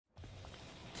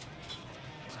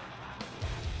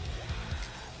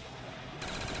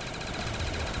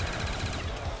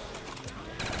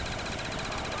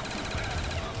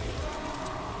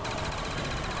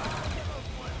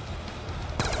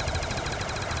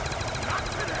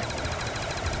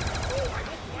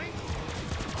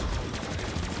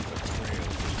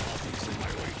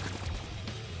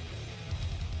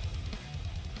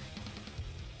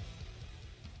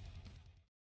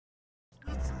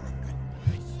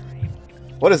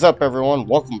What is up, everyone?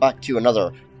 Welcome back to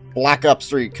another Black Ops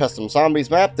 3 Custom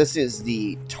Zombies map. This is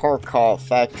the Tarkov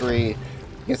factory.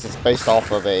 I guess it's based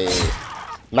off of a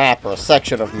map or a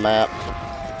section of map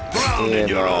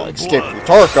in Escape From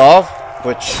Tarkov,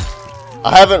 which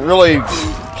I haven't really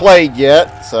played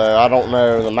yet, so I don't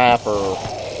know the map or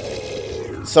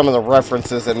some of the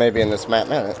references that may be in this map.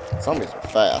 Man, zombies are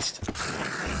fast.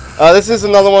 This is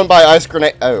another one by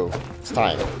IceGrenade. Oh, it's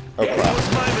time. Oh crap.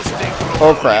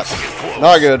 Oh crap.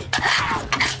 Not good.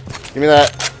 Give me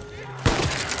that.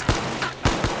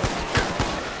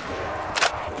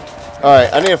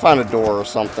 Alright, I need to find a door or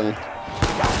something.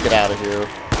 Get out of here.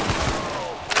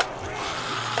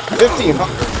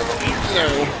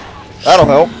 1,500. That'll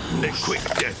help.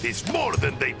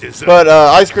 But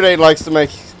IceGrenade likes to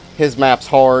make his maps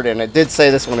hard, and it did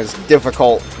say this one is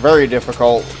difficult, very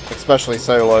difficult, especially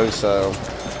solo, so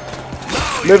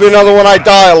maybe another one I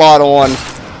die a lot on.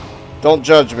 Don't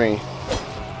judge me.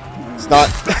 It's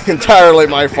not entirely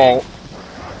my fault.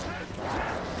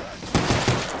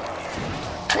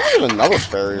 There's another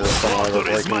barrier somewhere they're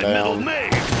breaking down.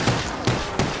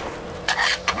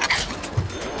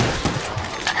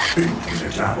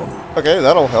 Okay,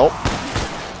 that'll help.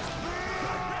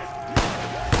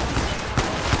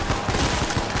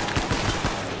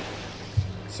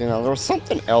 See, now there was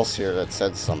something else here that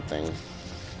said something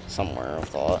somewhere, I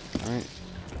thought. Right?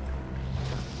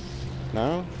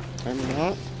 No? Maybe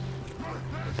not?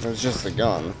 It was just the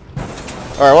gun.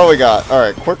 Alright, what do we got?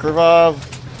 Alright, quick revive.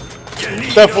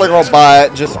 Definitely gonna buy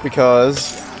it just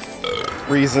because.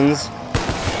 Reasons.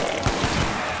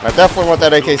 I definitely want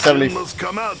that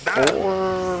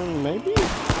AK-74, maybe?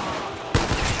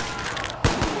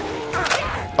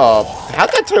 How'd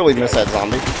that totally miss that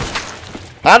zombie?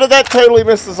 How did that totally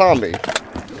miss the zombie?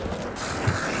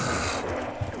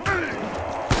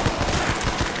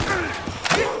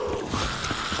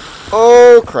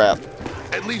 Oh crap.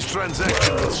 At least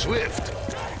transaction was swift.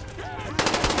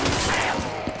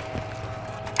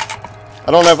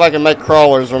 I don't know if I can make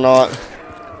crawlers or not.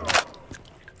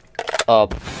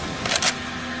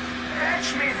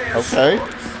 Okay.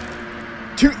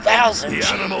 2,000. The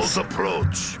animals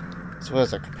approach. So what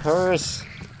is it? Curse.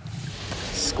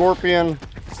 Scorpion.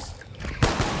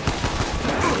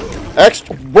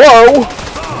 Extra. Whoa!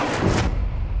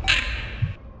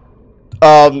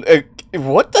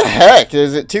 What the heck?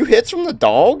 Is it 2 hits from the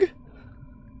dog?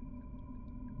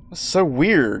 That's so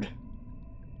weird.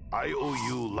 I owe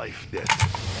you life debt.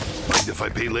 Mind if I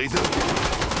pay later?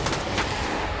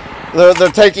 They're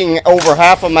taking over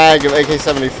half a mag of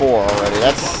AK-74 already.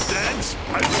 That's... Dance?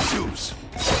 I refuse.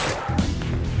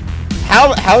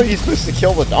 How are you supposed to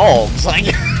kill the dogs?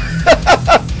 Like,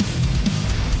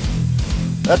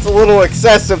 that's a little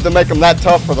excessive to make them that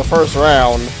tough for the first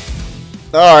round.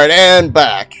 Alright, and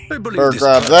back. Or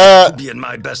grab that. Be in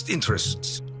my best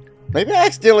interests. Maybe I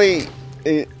accidentally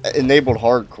enabled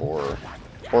hardcore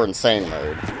or insane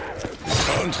mode.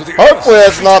 Hopefully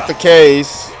that's not the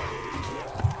case.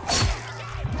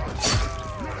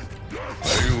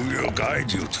 I will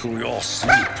guide you to your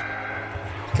sleep.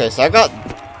 Okay, so I got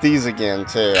these again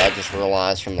too. I just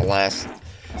realized from the last,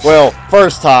 well,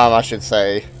 first time I should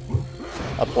say,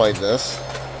 I played this.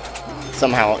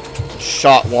 Somehow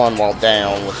shot one while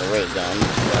down with the ray gun.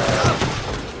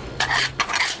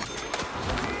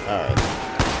 Alright.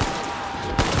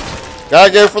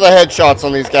 Gotta go for the headshots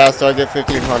on these guys so I get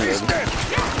 1,500.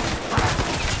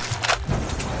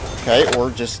 Okay,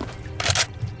 or just...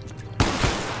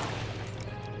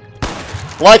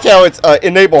 like how it's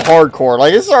enable hardcore.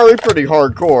 Like, it's already pretty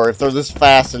hardcore if they're this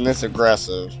fast and this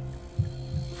aggressive.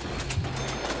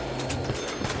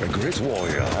 A great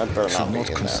warrior should not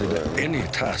consider any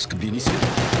task beneath him.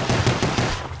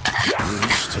 You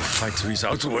wish to fight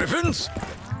without weapons?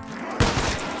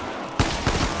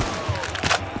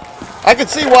 I can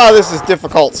see why this is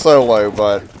difficult solo,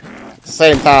 but at the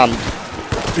same time,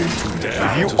 if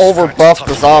you overbuff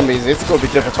the zombies, it's going to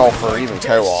be difficult for even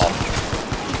co-op.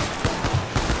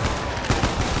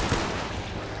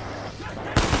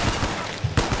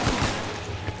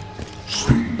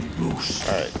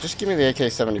 Alright, just give me the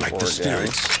AK-74 again.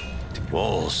 The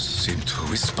walls seem to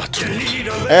whisper to me.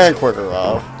 And quick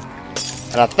revive.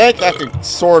 And I think I could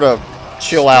sort of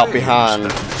chill out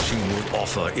behind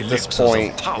this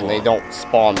point, and they don't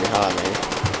spawn behind me.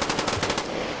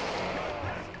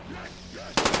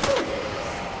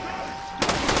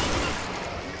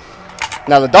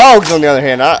 Now the dogs, on the other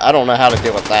hand, I don't know how to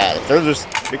deal with that. If they're just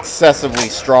excessively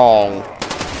strong,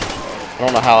 I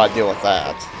don't know how I deal with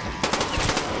that.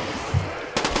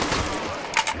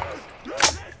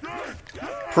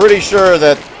 Pretty sure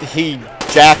that he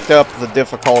jacked up the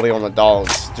difficulty on the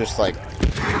dogs just like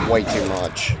way too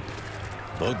much.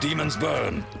 Though demons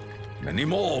burn, many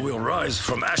more will rise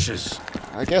from ashes.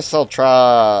 I guess I'll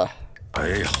try.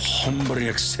 I humbly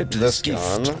accept this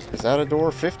gift. gun. Is that a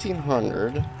door?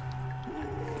 1500.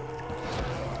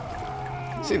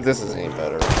 Let's see if this is any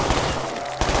better.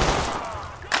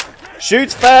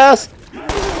 Shoots fast.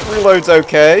 Reloads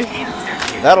okay.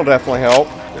 That'll definitely help.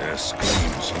 Their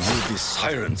screams will be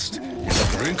silenced in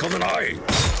the blink of an eye.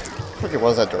 Look, it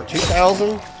was that door.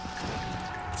 2000.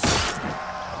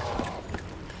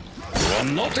 You are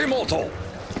not immortal.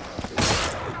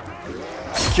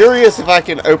 Curious if I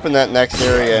can open that next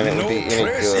area and it would be any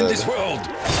place in good. this world.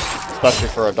 Especially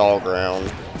for a dog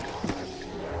round.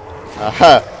 I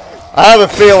have a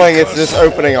feeling it's just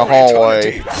opening a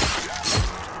hallway.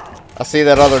 I see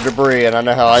that other debris and I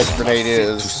know how IceGrenade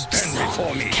is. Stand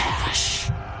before me.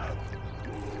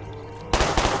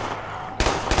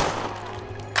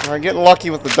 Alright, getting lucky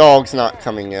with the dogs not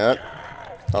coming yet.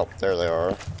 Oh, there they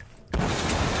are.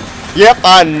 Yep,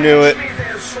 I knew it.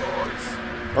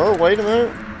 Oh, wait a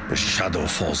minute. The shadow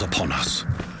falls upon us.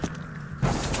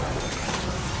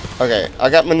 Okay, I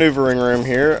got maneuvering room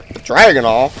here. Dragon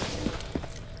off.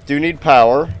 Do need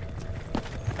power.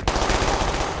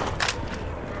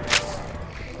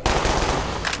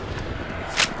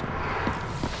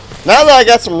 Now that I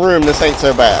got some room, this ain't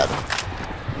so bad.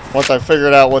 Once I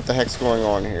figured out what the heck's going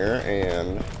on here,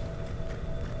 and...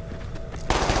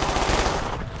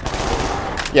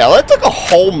 yeah, that took a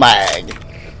whole mag.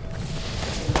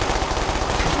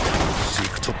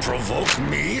 Seek to provoke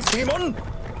me, demon?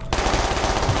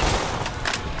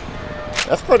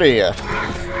 That's pretty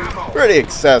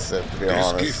excessive, to be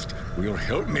honest. This gift will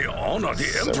help me honor the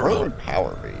So Emperor. where would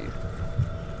power be?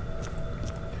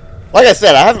 Like I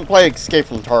said, I haven't played Escape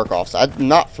from Tarkov, so I'm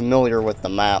not familiar with the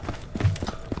map.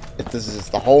 If this is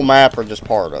the whole map or just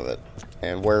part of it.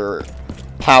 And where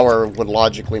power would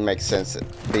logically make sense at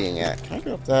being at. Can I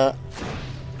go up that?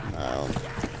 No.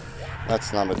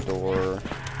 That's not a door.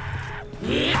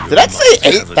 Did I say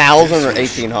 8,000 or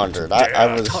 1,800?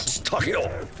 I was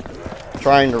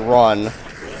trying to run.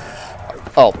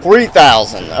 Oh,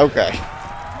 3,000. Okay.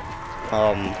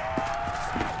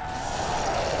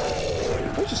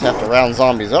 We'll just have to round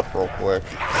zombies up real quick.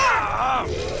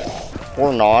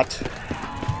 Or not.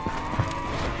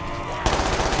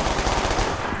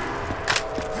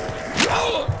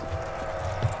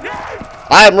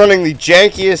 I am running the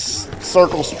jankiest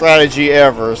circle strategy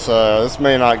ever, so this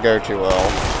may not go too well.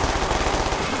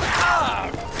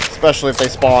 Especially if they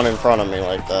spawn in front of me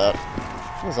like that.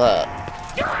 What's that?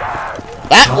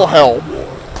 That will help.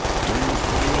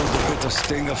 The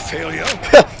sting of failure.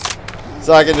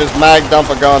 So I can just mag dump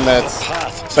a gun that's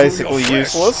basically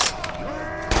useless.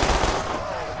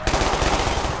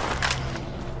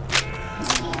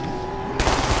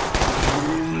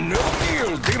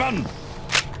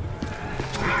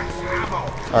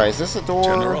 Alright, is this a door?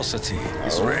 Generosity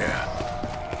is rare.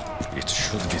 It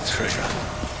should be treasure.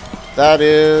 That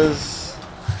is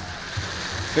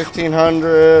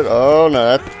 1,500. Oh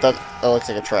no, that looks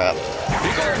like a trap.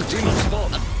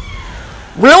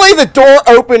 Really? The door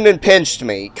opened and pinched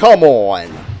me. Come on.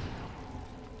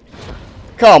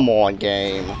 Come on,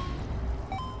 game.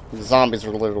 The zombies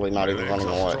are literally not even running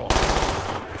away.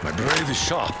 My blade is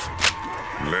sharp.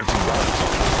 Let him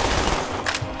run.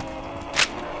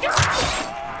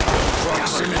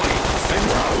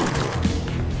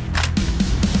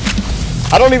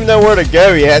 I don't even know where to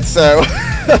go yet, so...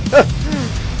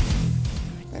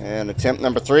 And attempt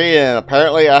number 3, and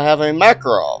apparently I have a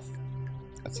Makarov.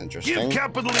 That's interesting. Give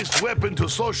capitalist weapon to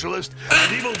socialist,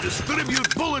 and he will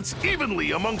distribute bullets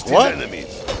evenly amongst his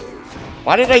enemies.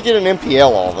 Why did I get an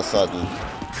MPL all of a sudden?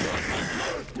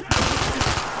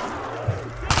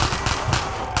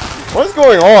 What is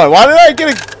going on? Why did I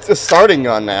get a starting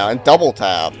gun now and double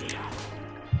tap?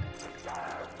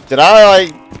 Did I,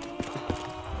 like...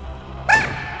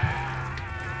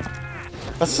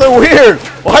 That's so weird!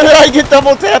 Why did I get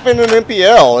double tap in an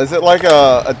MPL? Is it like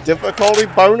a difficulty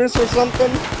bonus or something?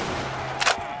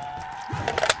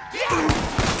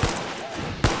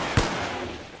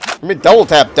 I mean, double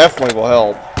tap definitely will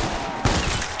help.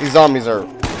 These zombies are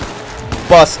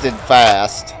busted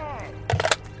fast.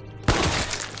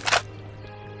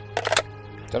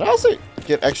 Did I also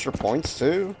get extra points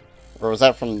too? Or was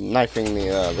that from knifing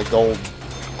the gold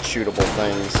shootable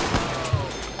things?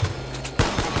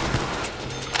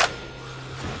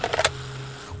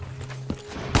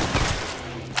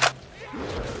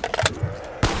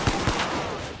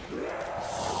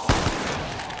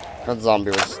 That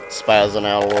zombie was spazzing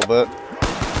out a little bit.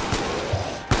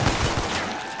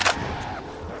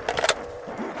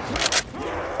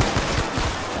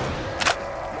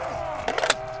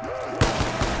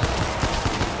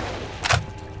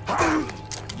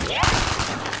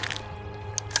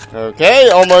 Okay,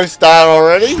 almost died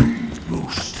already.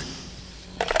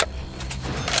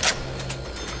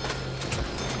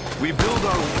 We build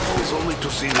our walls only to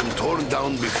see them torn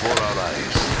down before our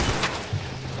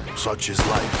eyes. Such is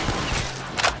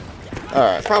life.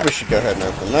 Alright, probably should go ahead and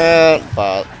open that,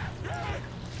 but...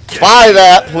 Buy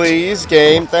that, please,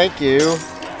 game. Thank you.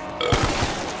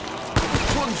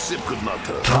 One sip could not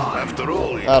hurt. After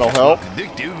all, that'll help.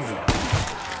 Addictive.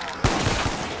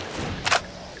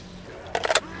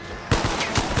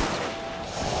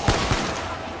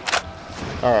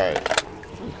 Alright.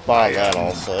 Buy that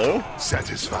also.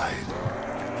 Satisfied.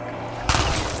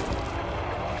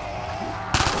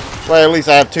 Well, at least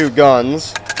I have 2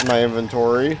 guns in my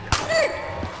inventory.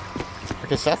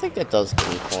 Okay, so I think that does give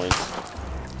me points.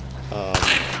 A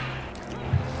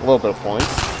little bit of points.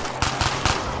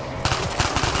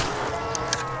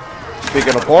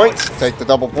 Speaking of points, take the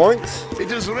double points.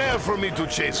 It is rare for me to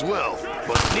chase wealth,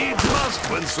 but needs must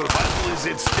when survival is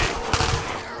at stake.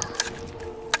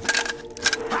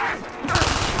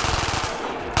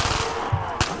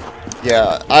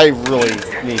 Yeah, I really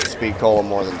need speed cola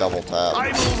more than double tap.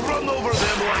 I will run over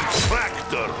them like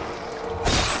tractor.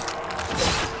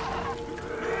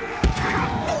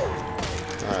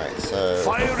 Alright, so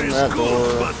Fire is that good,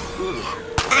 door. but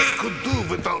I could do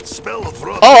without smell of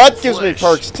rotten Oh, that gives me flesh.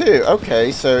 perks too.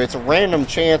 Okay, so it's a random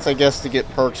chance, I guess, to get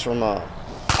perks from the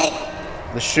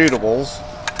shootables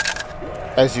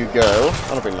as you go.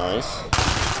 That'll be nice.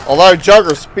 Although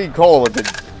Jugger Speed Cola would be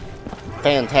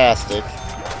fantastic.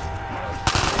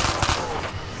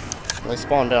 They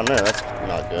spawn down there. That's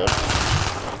not good.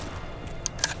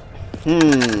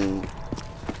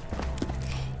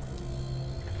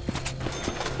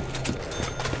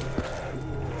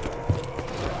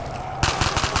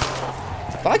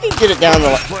 If I can get it down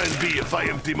the... Plan B if I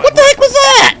empty my What the heck was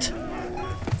that?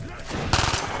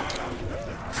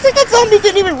 I think that zombie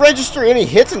didn't even register any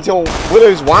hits until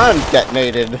Widow's Wine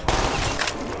detonated.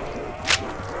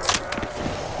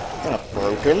 Kind of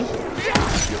broken.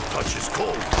 Your touch is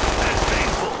cold and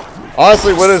painful.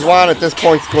 Honestly, Widow's Wine at this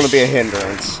point is going to be a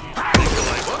hindrance.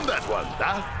 I won that one,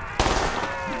 huh?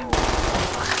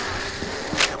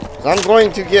 I'm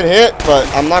going to get hit, but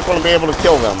I'm not going to be able to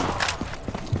kill them.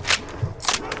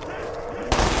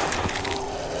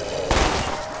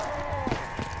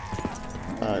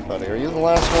 Alright, buddy, are you the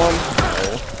last one?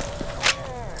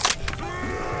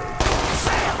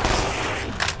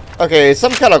 No. Okay, it's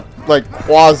some kind of, like,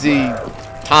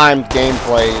 quasi-timed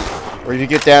gameplay where if you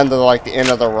get down to, like, the end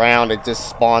of the round, it just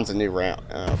spawns a new round.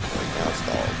 Oh, boy, now it's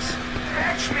dogs.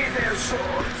 Fetch me their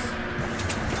swords.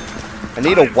 I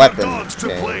need a weapon. Dogs to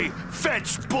play.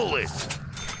 Fetch bullet.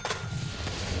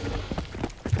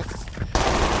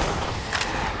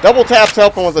 Double tap's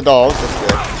helping with the dogs. That's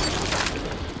good.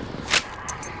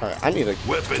 Alright, I need a...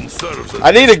 Weapon serves I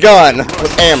need a gun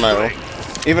with ammo.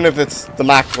 Even if it's the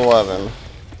Mac 11.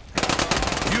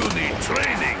 You need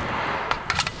training.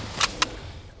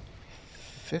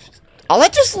 50. Oh,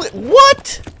 that just...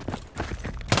 What?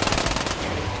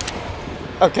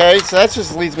 Okay, so that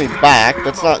just leads me back.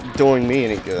 That's not doing me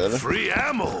any good. Free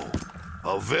ammo.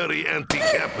 A very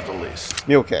anti-capitalist.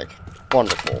 Mule kick.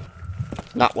 Wonderful.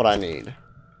 Not what I need.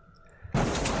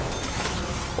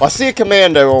 Well, I see a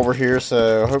commando over here,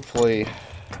 so hopefully...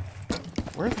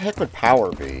 Where the heck would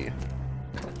power be?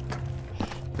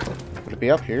 Would it be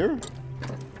up here?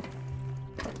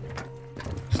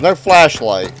 There's no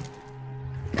flashlight.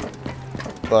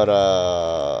 But,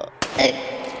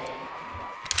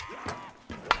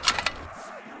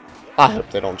 I hope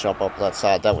they don't jump up that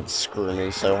side. That would screw me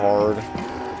so hard.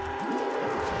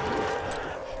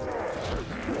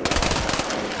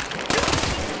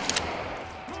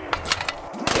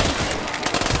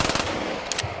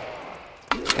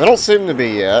 They don't seem to be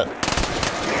yet.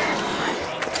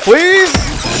 Please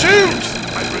shoot!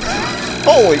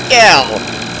 Holy cow!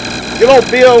 Good old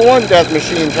BO1 death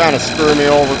machine trying to screw me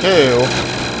over too.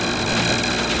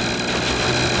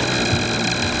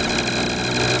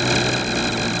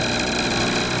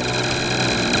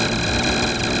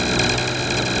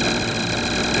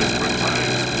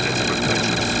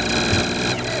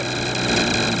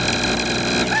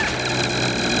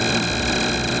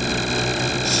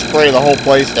 Spray the whole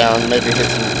place down, maybe hit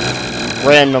some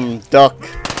random duck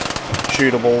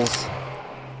shootables.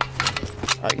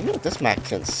 Alright, you know what, this Mac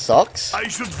 10 sucks. I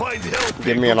should find help.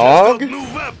 Give me an AUG. New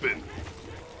weapon.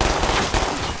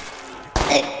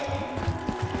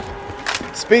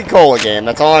 Speed Cola game,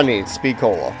 that's all I need, Speed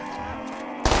Cola.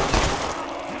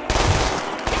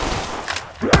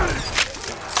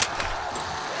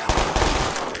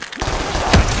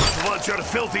 Want your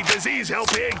filthy disease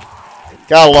helping?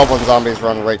 Gotta love when zombies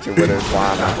run right to Widow's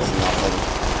Wine. That's nothing.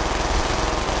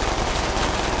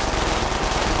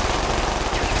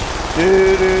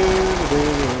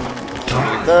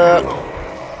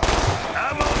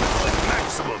 Ammo at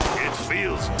maximum. It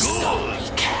feels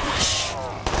good.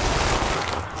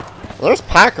 Well, there's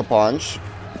Pack-a-Punch.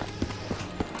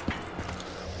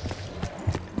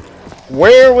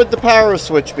 Where would the power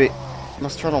switch be?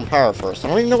 Must turn on power first. I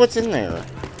don't even know what's in there.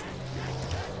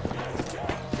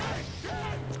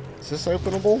 Is this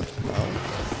openable? No.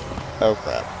 Oh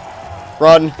crap.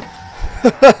 Run.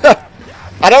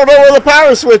 I don't know where the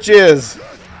power switch is.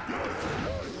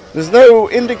 There's no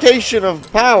indication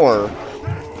of power.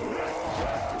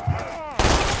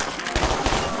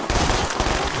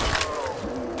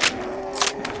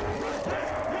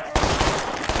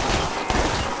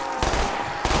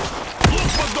 Look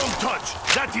but don't touch.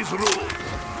 That is rule.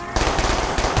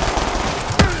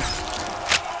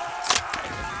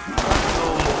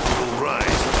 Almost will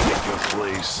rise to take your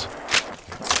place.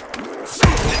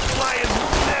 Next lion,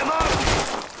 stand up.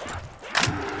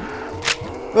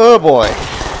 Oh boy.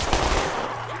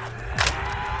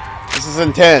 This is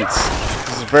intense.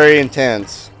 This is very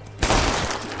intense.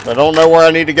 I don't know where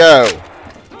I need to go.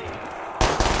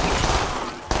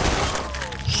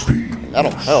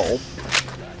 That'll help.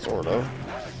 Sort of.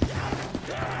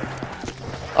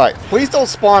 Alright, please don't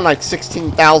spawn like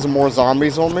 16,000 more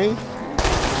zombies on me.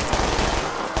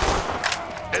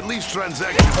 At least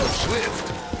transactions are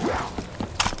swift.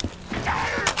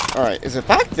 Alright, is it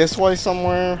back this way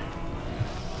somewhere?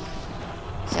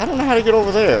 See, I don't know how to get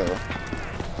over there.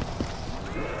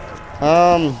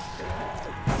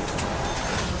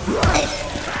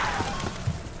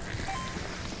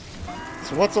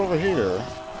 So what's over here?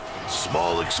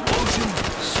 Small explosion,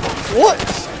 smoke. What?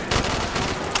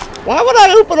 Why would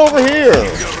I open over here?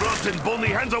 Keep your rotten bony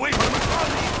hands away from the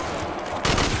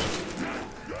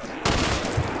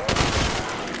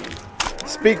body.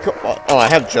 Speed. Oh, I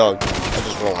have jug. I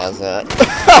just realized that.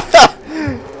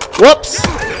 Whoops.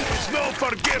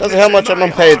 Doesn't how much I'm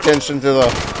gonna pay attention to the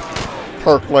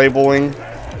perk labeling.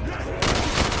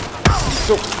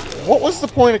 So, what was the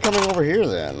point of coming over here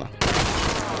then?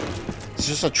 It's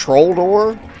just a troll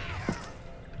door?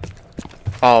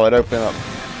 Oh, it opened up.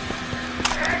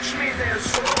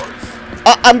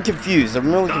 I'm confused.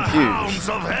 I'm really confused.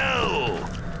 Of hell.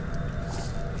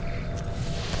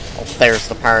 Oh, there's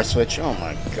the power switch. Oh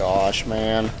my gosh,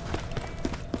 man.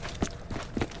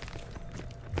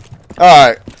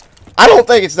 Alright. I don't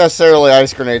think it's necessarily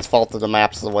IceGrenade's fault that the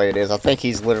map's the way it is. I think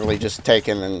he's literally just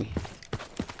taking and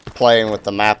playing with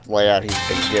the map layout he's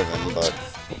been given, but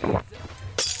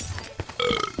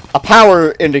a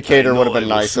power indicator would have been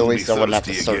nice. At least I wouldn't have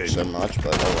to search so much,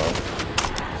 but oh well.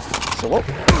 So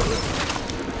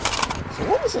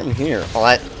what was in here? Oh,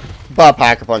 I bought a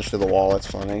Pack-a-Punch to the wall. That's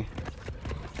funny.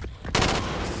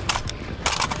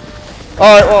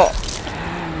 Alright, well,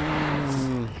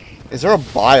 is there a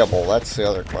Bible? That's the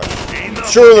other question.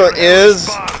 Sure there is,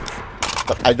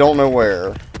 but I don't know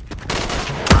where.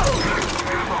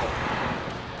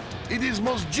 It is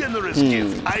most generous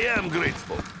gift. I am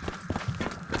grateful.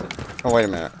 Oh, wait a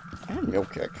minute. I have a meal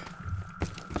kick.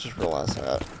 I just realized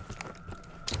that.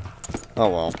 Oh,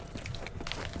 well.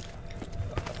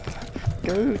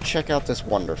 Go check out this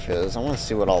Wonder Fizz. I want to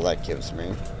see what all that gives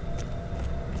me.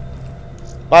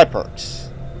 Buy perks.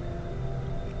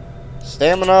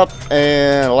 Stamina up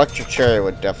and Electric Cherry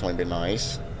would definitely be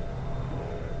nice.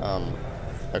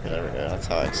 Okay, there we go. That's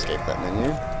how I escape that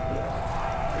menu.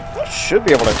 I should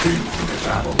be able to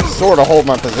sort of hold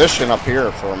my position up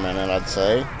here for a minute, I'd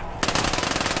say.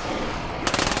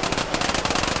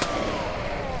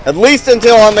 At least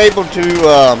until I'm able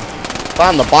to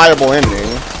find the Bible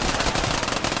ending.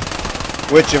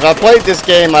 Which, if I played this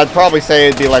game, I'd probably say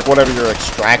it'd be like whatever your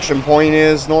extraction point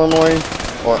is normally.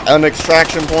 Or an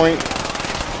extraction point.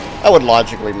 That would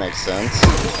logically make sense.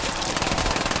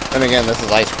 And again, this is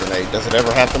IceGrenade. Does it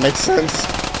ever have to make sense?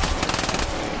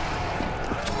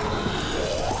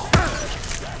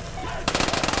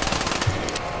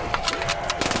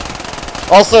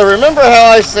 Also, remember how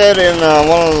I said in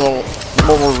one of the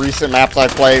more recent maps I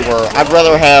played where I'd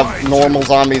rather have normal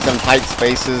zombies in tight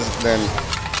spaces than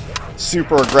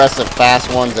super aggressive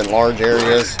fast ones in large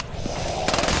areas?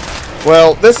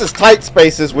 Well, this is tight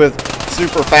spaces with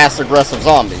super fast aggressive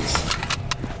zombies.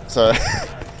 So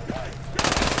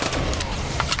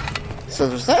so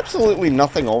there's absolutely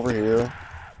nothing over here.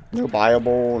 No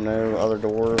Bible, no other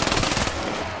door.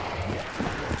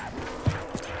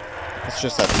 It's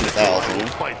just that 2000.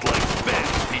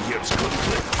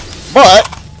 But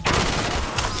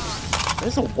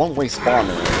there's a one-way spawn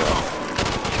in here.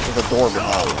 With a door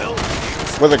behind me.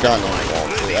 With a gun on the wall,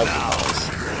 too. That'd be nice.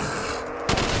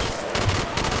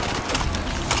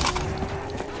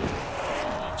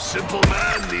 simple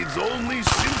man needs only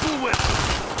simple weapons.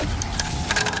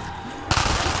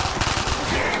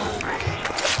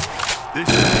 This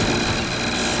is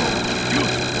so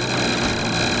beautiful.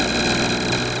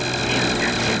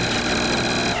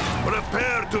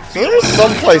 Prepare to So there's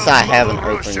some place I haven't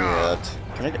opened yet.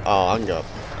 Can I go? Oh, I can go.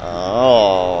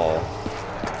 Oh.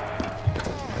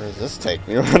 Where does this take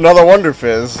me? Another Wonder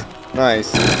Fizz.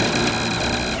 Nice.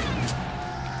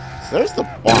 So there's the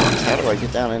box. How do I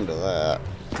get down into that?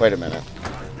 Wait a minute.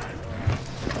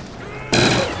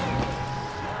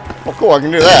 Oh, cool. I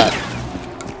can do that.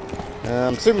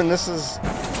 I'm assuming this is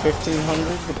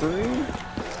 1500 debris.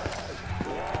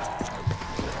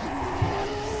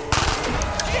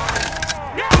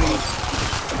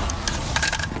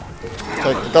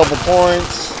 Take the double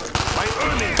points. My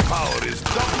earning power is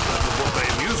double that of what I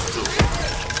am used to.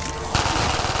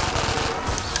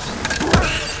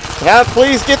 Can I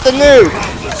please get the nuke?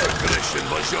 Boundless aggression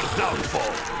was your downfall.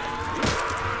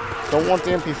 Don't want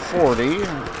the MP40.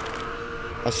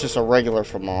 That's just a regular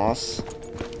FAMAS.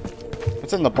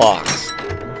 What's in the box?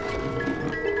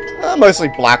 Mostly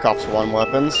Black Ops 1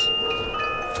 weapons.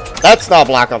 That's not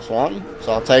Black Ops 1,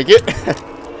 so I'll take it.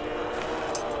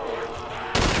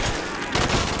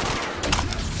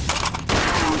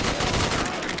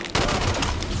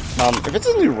 If it's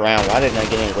a new round, why didn't I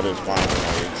get anybody's flying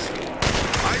grenades?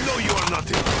 I know you are not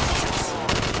infectious,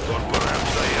 or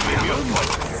perhaps I am in your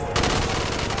pocket.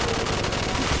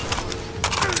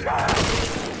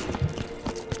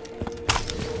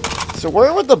 So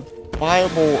where would the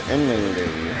viable ending be?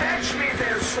 Fetch me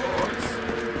their swords.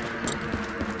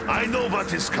 I know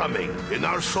what is coming. In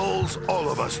our souls, all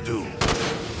of us do.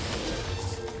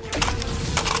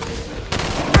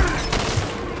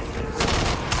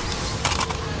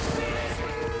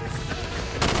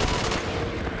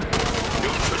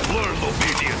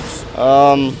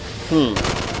 I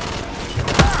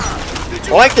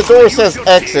like the door says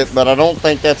exit, but I don't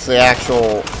think that's the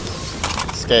actual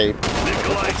escape.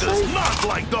 Nikolai does not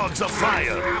like dogs of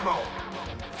fire.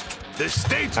 The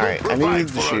states will Alright, I provide need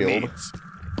the for our shield. needs.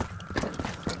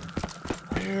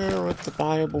 Where would the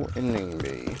viable ending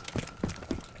be?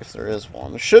 If there is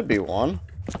one. There should be one,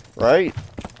 right?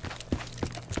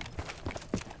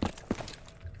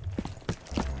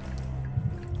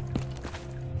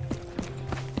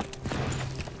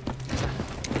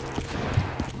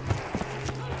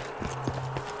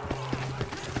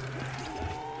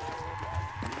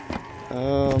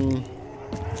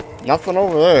 Nothing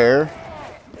over there.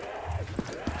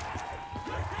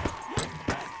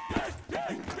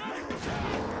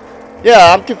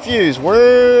 Yeah, I'm confused.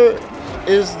 Where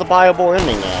is the viable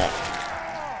ending at?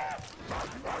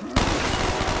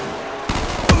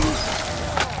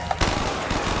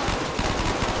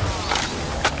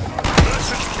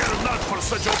 Russians care not for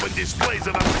such open displays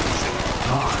of affection.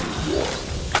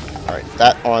 Alright,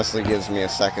 that honestly gives me a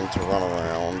second to run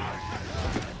around.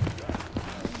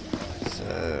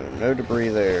 No debris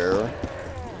there.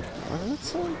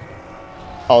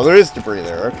 Oh, there is debris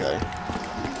there. Okay.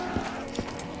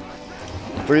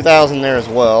 3,000 there as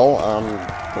well. I'm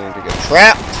going to get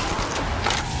trapped.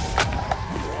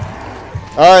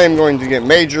 I am going to get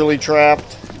majorly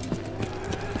trapped.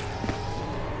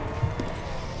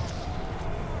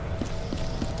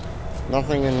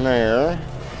 Nothing in there.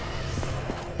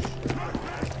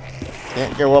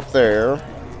 Can't go up there.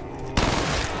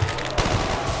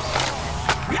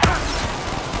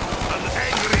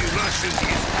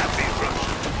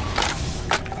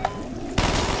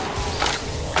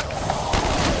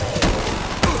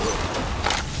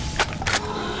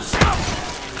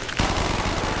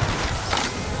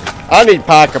 I need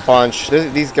Pocket Punch.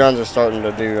 These guns are starting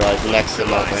to do like next to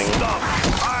nothing.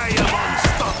 I am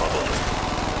unstoppable.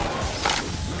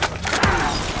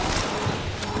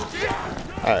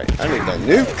 Alright, I need a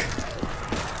nuke.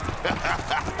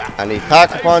 I need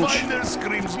Pocket Punch. I find their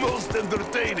screams most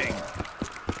entertaining.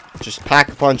 Just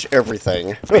Pocket Punch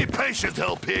everything. Be patient,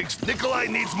 hell pigs. Nikolai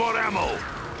needs more ammo.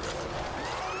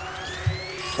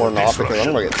 Or not, because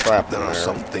I'm gonna get trapped in There are there.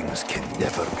 some things can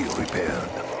never be repaired.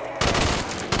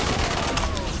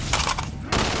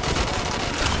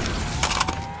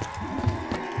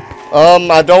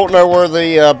 I don't know where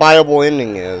the viable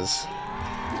ending is.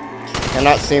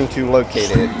 Cannot seem to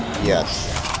locate it yet.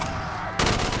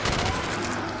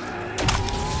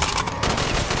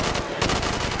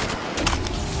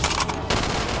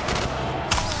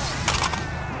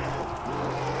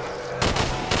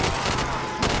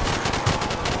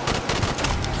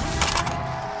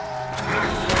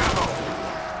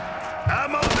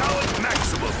 Ammo now at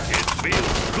maximum. It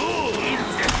feels good.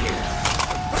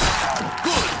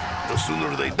 Good. The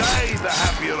sooner they die, the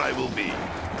happier I will be.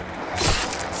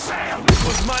 It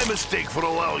was my mistake for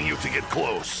allowing you to get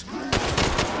close.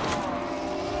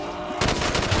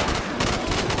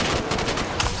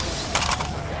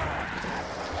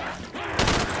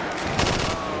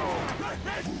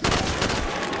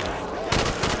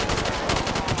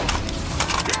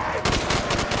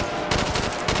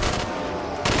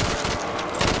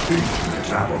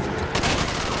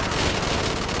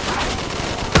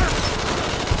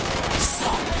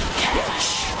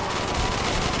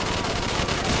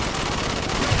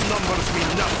 Numbers mean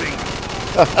nothing.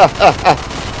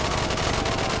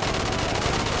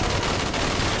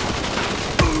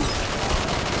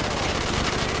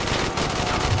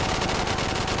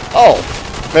 Oh,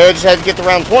 maybe I just had to get to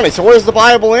round 20. So where's the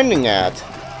viable ending at?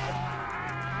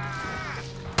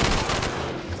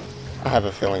 I have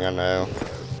a feeling I know.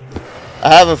 I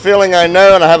have a feeling I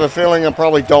know, and I have a feeling I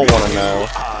probably don't want to know.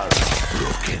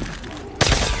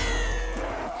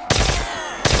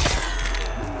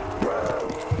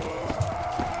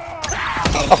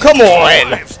 Oh, come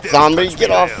on! Zombie, get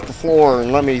off the floor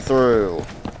and let me through.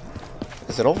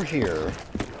 Is it over here?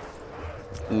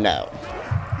 No.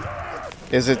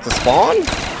 Is it the spawn?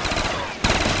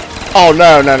 Oh,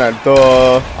 no, no, no.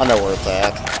 Duh. I know where it's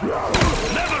at.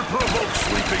 Never provoke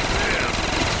sleeping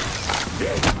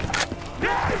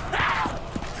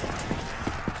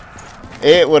bear.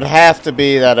 It would have to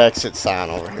be that exit sign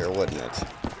over here, wouldn't it?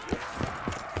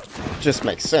 Just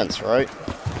makes sense, right?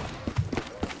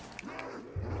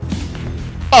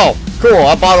 Oh, cool.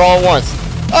 I bought it all at once.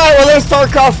 Alright, well, there's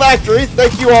Tarkov Factory.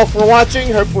 Thank you all for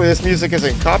watching. Hopefully this music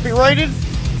isn't copyrighted.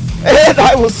 And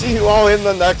I will see you all in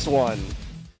the next one.